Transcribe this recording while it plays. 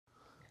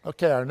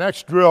Okay, our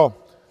next drill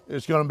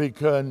is going to be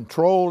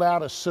controlled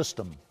out of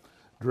system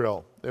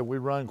drill that we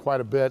run quite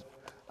a bit.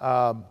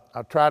 I'll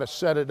try to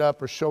set it up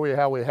or show you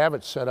how we have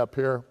it set up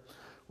here.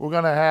 We're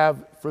going to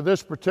have, for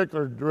this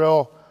particular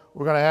drill,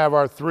 we're going to have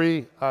our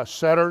three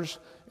setters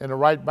in the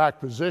right back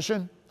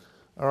position,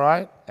 all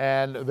right,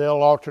 and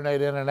they'll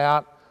alternate in and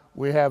out.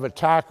 We have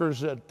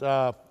attackers at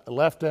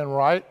left and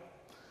right.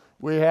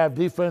 We have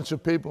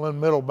defensive people in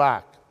middle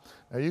back.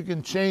 Now you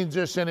can change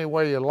this any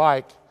way you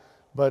like,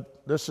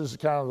 but this is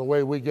kind of the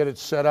way we get it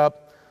set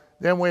up.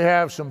 Then we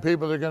have some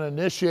people that are going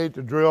to initiate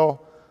the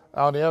drill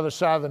on the other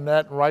side of the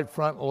net, right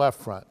front and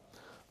left front.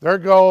 Their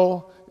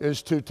goal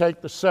is to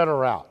take the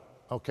setter out,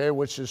 okay,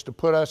 which is to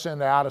put us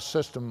into out of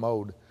system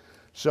mode.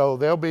 So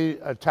they'll be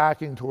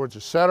attacking towards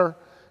the setter.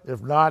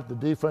 If not, the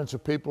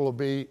defensive people will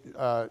be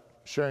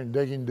sharing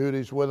digging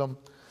duties with them.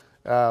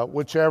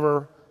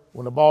 Whichever,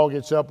 when the ball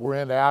gets up, we're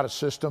into out of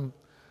system.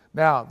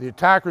 Now, the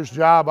attacker's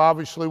job,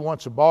 obviously,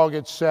 once the ball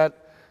gets set,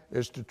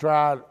 is to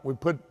try, we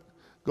put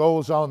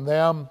goals on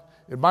them.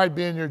 It might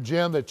be in your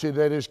gym that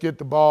they just get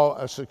the ball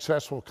a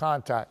successful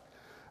contact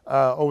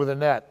over the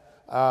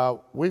net.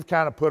 We've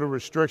kind of put a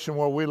restriction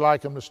where we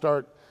like them to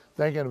start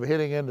thinking of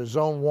hitting into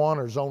zone 1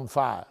 or zone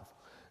 5.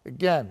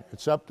 Again,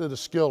 it's up to the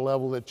skill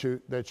level that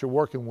you're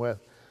working with.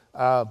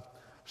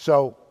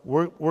 So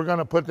we're going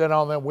to put that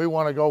on them. We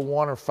want to go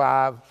 1 or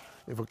 5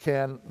 if we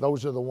can.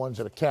 Those are the ones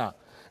that count.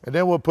 And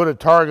then we'll put a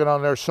target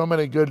on there. So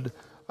many good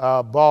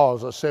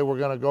balls. Let's say we're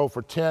going to go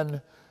for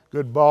 10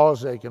 good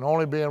balls. They can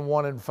only be in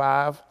 1 and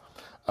 5.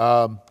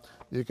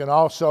 You can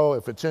also,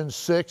 if it's in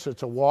 6,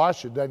 it's a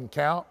wash. It doesn't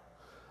count.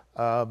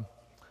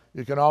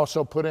 You can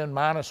also put in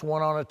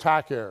 -1 on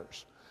attack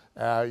errors.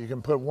 You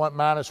can put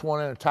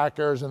 -1 in attack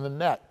errors in the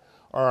net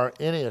or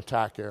any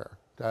attack error,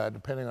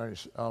 depending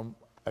on,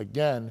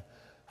 again,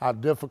 how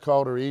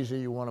difficult or easy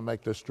you want to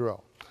make this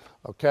drill.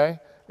 Okay?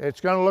 It's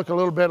going to look a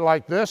little bit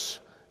like this.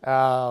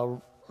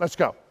 Let's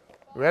go.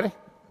 Ready?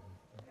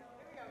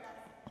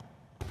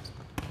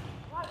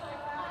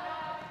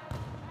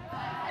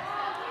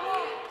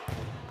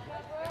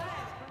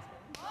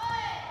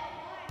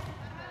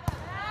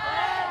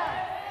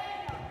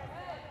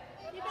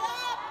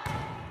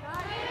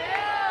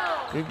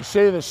 You can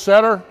see the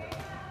setter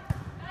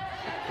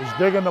is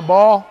digging the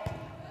ball.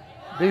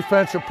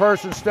 Defensive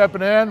person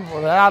stepping in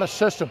with out of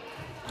system.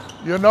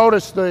 You'll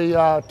notice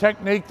the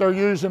technique they're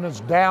using is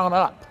down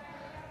up,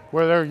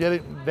 where they're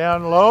getting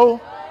down low,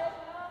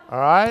 all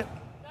right,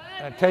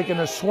 and taking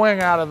a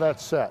swing out of that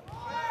set.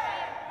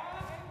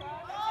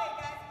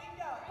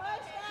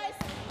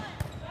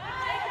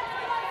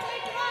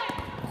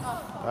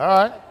 All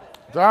right,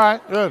 it's all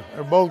right, good.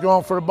 They're both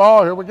going for the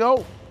ball. Here we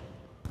go.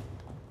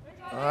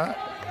 All right.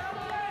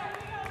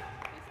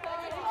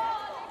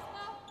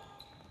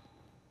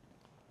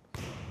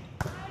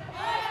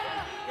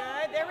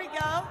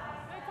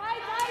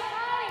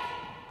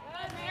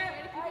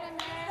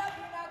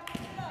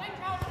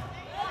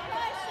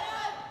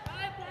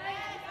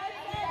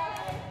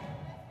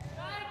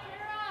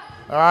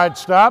 All right,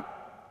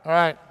 stop. All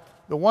right.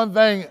 The one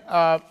thing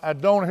I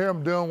don't hear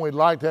them doing, we'd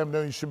like to have them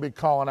doing, you should be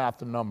calling out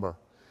the number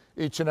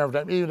each and every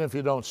time, even if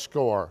you don't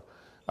score.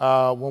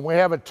 When we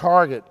have a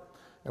target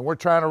and we're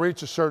trying to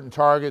reach a certain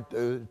target,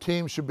 the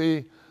team should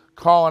be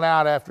calling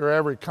out after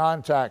every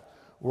contact,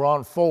 we're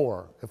on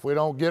 4. If we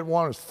don't get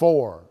one, it's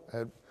 4.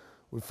 If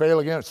we fail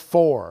again, it's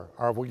 4.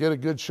 Or if we get a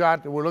good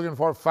shot that we're looking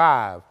for,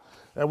 5.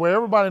 That way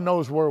everybody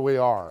knows where we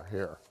are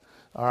here.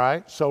 All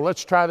right, so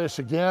let's try this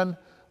again.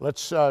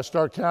 Let's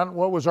start counting.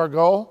 What was our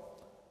goal?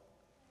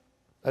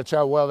 That's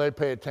how well they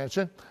pay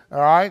attention. All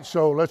right,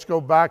 so let's go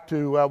back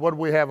to what do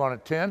we have on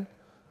it, 10?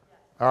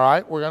 All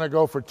right, we're going to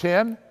go for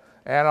 10,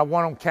 and I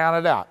want them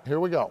counted out. Here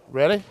we go.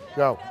 Ready?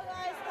 Go.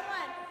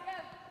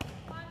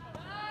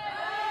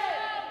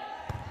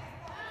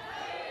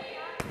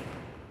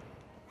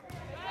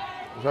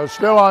 So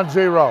still on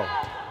 0.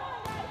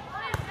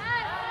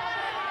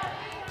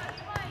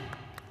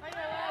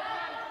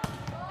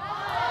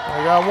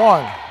 We got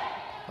 1.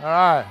 All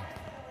right.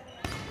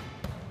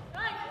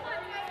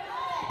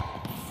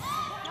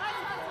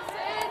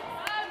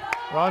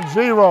 We're on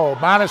 0,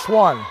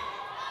 -1.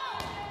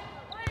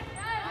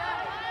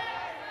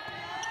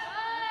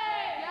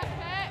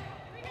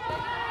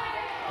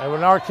 And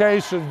in our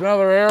case,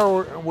 another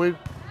error,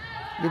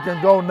 you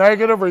can go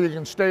negative or you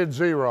can stay at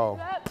 0.